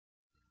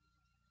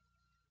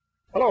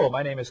Hello,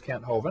 my name is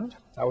Kent Hovind.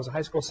 I was a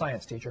high school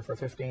science teacher for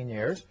 15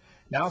 years.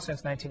 Now,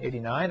 since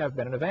 1989, I've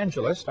been an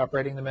evangelist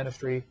operating the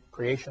ministry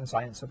Creation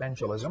Science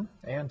Evangelism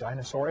and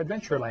Dinosaur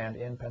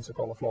Adventureland in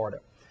Pensacola, Florida.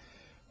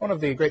 One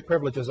of the great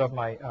privileges of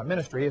my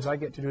ministry is I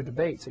get to do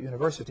debates at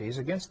universities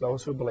against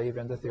those who believe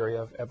in the theory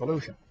of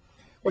evolution.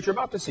 What you're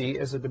about to see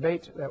is a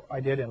debate that I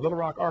did in Little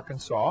Rock,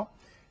 Arkansas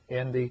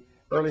in the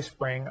early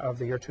spring of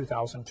the year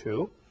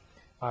 2002.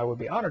 I would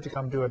be honored to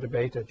come do a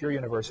debate at your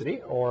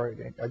university or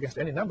against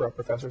any number of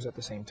professors at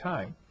the same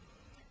time.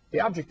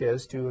 The object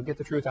is to get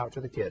the truth out to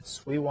the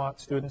kids. We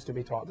want students to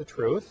be taught the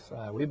truth.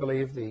 We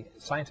believe the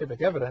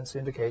scientific evidence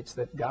indicates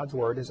that God's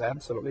Word is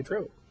absolutely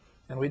true,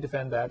 and we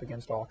defend that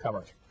against all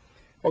comers.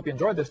 Hope you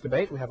enjoyed this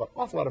debate. We have an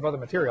awful lot of other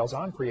materials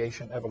on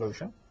creation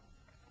evolution.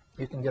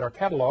 You can get our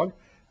catalog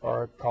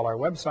or call our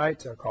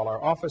website or call our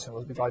office, and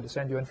we'll be glad to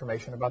send you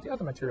information about the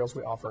other materials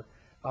we offer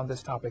on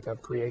this topic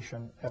of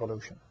creation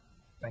evolution.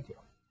 Thank you.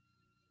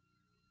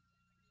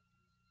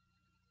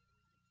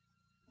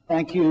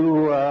 Thank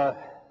you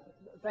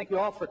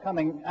all for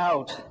coming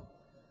out.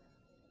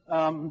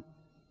 I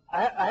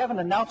have an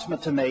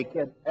announcement to make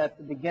at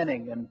the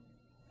beginning, and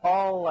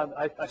Paul,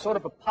 I sort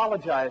of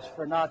apologize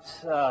for not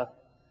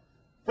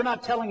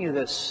telling you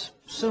this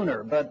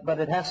sooner, but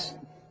it has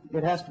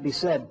to be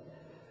said.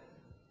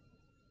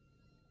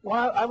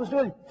 While I was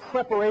doing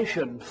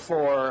preparation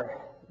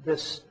for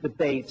this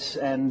debate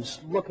and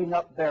looking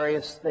up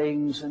various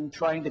things and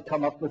trying to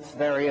come up with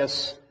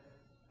various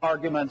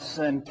arguments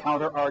and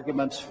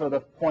counter-arguments for the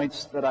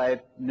points that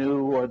I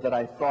knew or that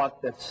I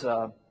thought that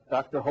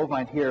Dr.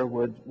 Hovind here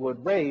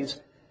would raise.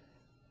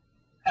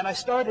 And I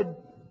started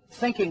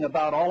thinking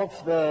about all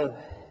of the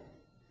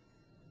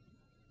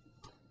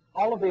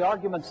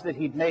arguments that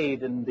he'd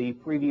made in the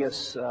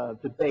previous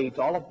debate,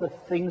 all of the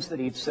things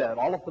that he'd said,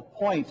 all of the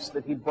points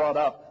that he'd brought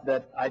up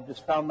that I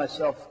just found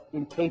myself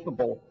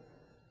incapable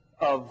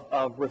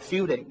of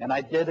refuting. And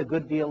I did a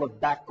good deal of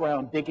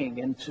background digging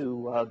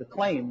into the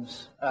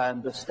claims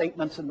and the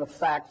statements and the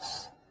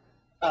facts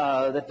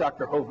that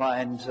Dr.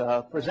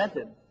 Hovind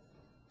presented,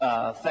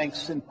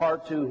 thanks in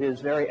part to his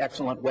very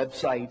excellent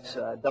website,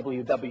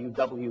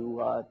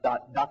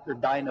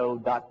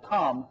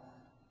 www.drdino.com,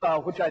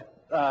 which I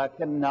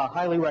can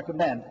highly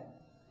recommend.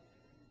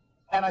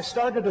 And I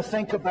started to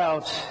think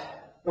about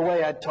the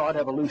way I'd taught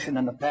evolution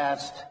in the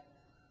past,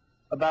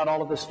 about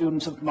all of the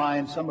students of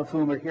mine, some of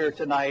whom are here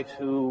tonight,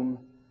 whom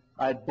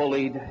I'd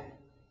bullied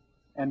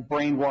and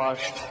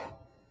brainwashed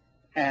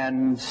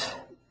and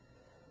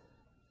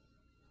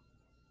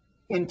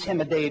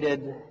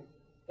intimidated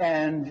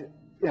and,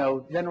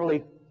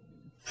 generally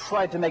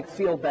tried to make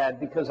feel bad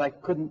because I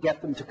couldn't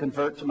get them to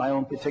convert to my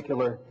own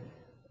particular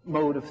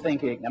mode of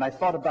thinking. And I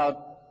thought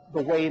about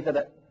the way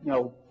that,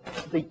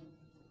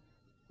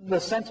 the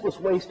senseless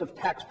waste of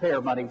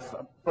taxpayer money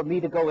for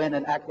me to go in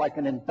and act like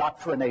an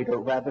indoctrinator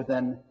rather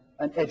than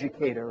an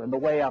educator, and the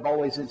way I've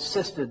always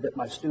insisted that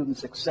my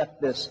students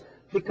accept this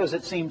because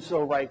it seems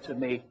so right to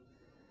me.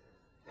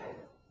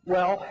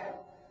 Well,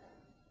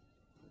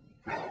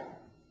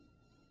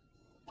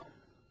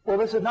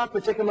 this is not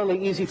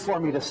particularly easy for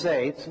me to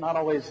say. It's not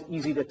always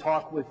easy to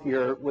talk with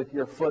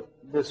your foot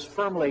this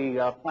firmly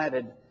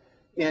planted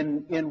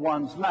in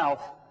one's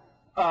mouth,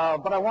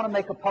 but I want to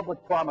make a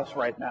public promise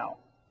right now.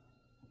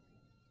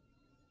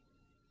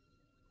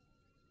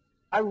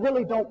 I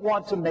really don't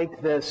want to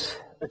make this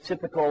a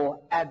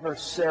typical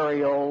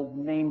adversarial,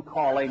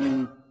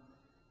 name-calling,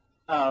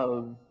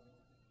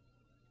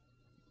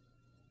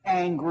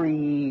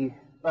 angry,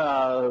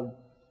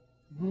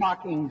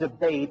 mocking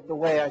debate the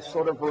way I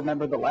sort of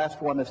remember the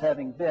last one as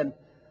having been.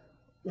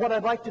 What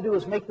I'd like to do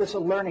is make this a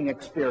learning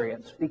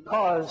experience,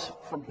 because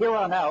from here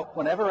on out,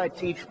 whenever I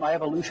teach my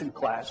evolution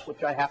class,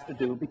 which I have to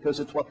do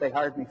because it's what they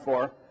hired me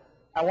for,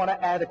 I want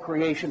to add a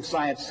creation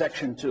science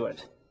section to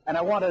it. And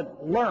I want to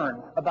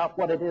learn about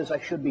what it is I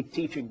should be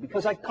teaching,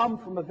 because I come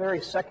from a very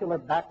secular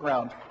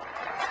background.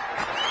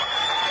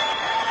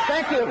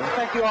 Thank you.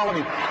 Thank you, all of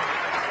you.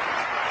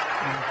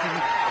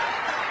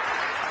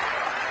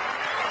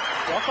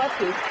 Yes, I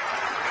do.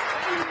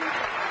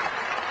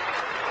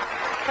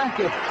 Thank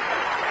you.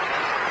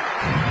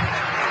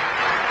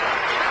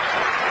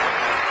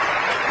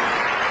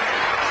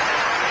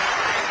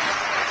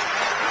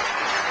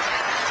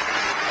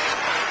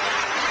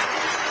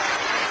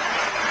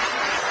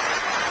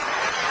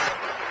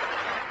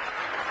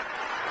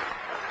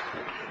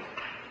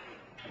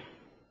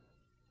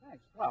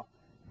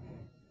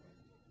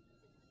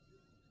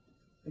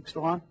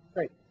 Still on?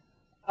 Great.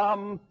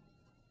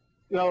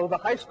 The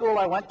high school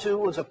I went to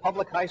was a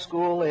public high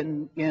school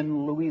in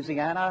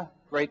Louisiana,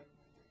 great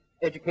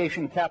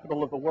education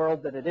capital of the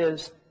world that it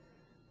is.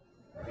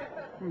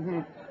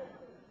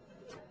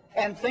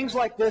 And things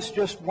like this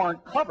just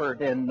weren't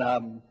covered in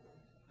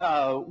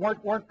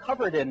weren't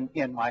covered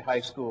in my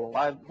high school.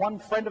 One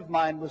friend of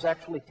mine was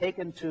actually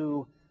taken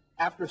to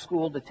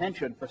after-school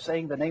detention for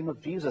saying the name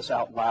of Jesus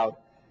out loud.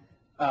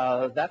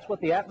 That's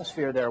what the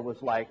atmosphere there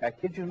was like. I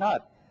kid you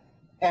not.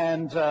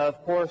 And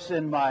of course,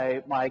 in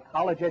my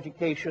college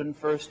education,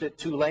 first at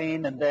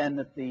Tulane and then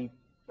at the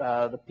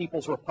the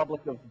People's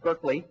Republic of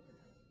Berkeley,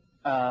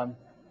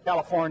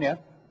 California,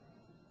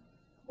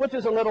 which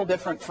is a little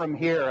different from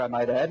here, I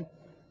might add,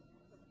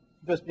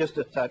 just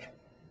a touch.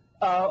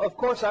 Of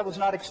course, I was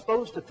not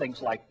exposed to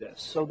things like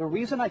this. So the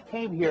reason I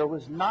came here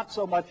was not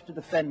so much to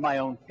defend my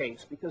own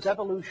case, because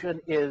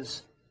evolution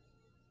is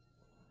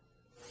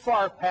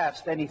far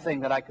past anything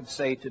that I could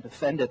say to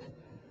defend it.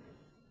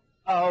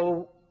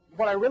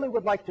 What I really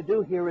would like to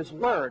do here is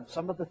learn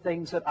some of the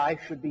things that I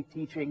should be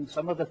teaching,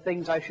 some of the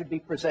things I should be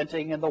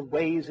presenting, and the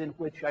ways in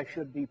which I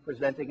should be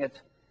presenting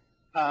it,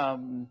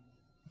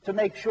 to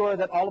make sure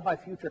that all of my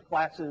future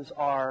classes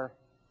are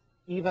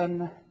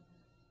even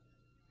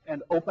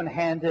and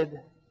open-handed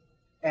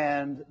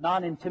and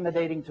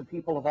non-intimidating to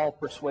people of all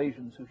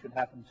persuasions who should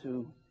happen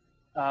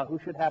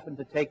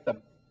to take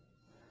them.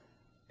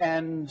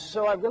 And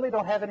so I really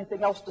don't have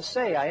anything else to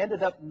say. I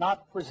ended up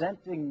not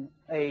presenting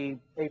a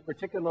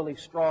particularly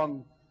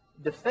strong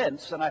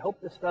defense, and I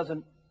hope this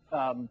doesn't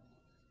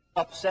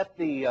upset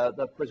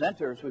the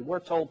presenters. We were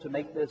told to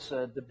make this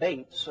a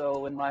debate,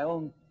 so in my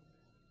own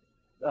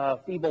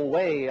feeble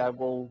way, I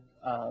will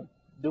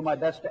do my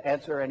best to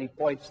answer any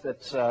points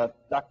that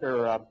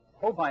Dr.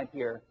 Hovind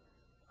here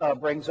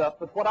brings up.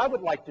 But what I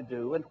would like to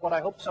do, and what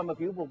I hope some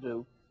of you will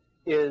do,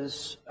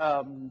 is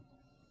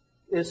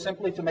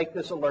simply to make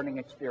this a learning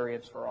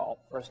experience for all,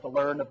 for us to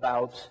learn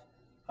about,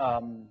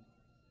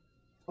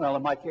 well,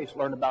 in my case,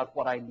 learn about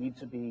what I need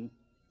to be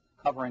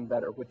covering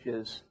better, which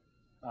is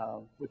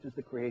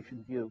the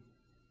creation view.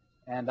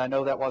 And I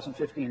know that wasn't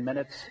 15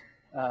 minutes.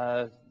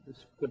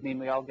 This could mean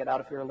we all get out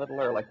of here a little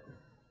early.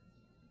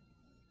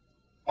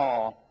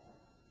 Aw.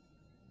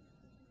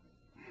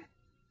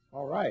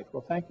 All right.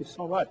 Well, thank you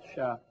so much.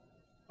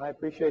 I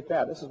appreciate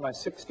that. This is my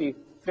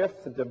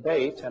 65th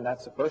debate, and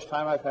that's the first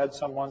time I've had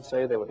someone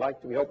say they would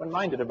like to be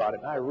open-minded about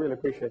it, and I really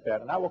appreciate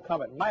that. And I will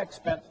come at my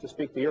expense to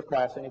speak to your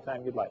class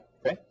anytime you'd like,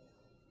 okay?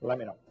 Let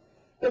me know.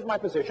 Here's my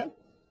position.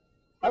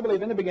 I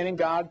believe in the beginning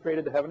God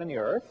created the heaven and the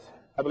earth.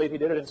 I believe he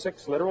did it in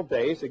 6 literal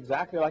days,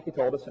 exactly like he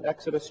told us in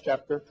Exodus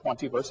chapter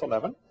 20, verse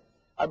 11.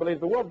 I believe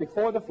the world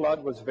before the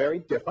flood was very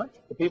different.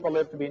 The people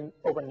lived to be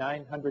over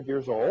 900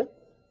 years old.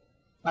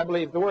 I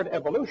believe the word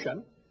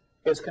evolution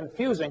is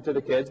confusing to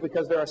the kids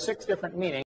because there are 6 different meanings.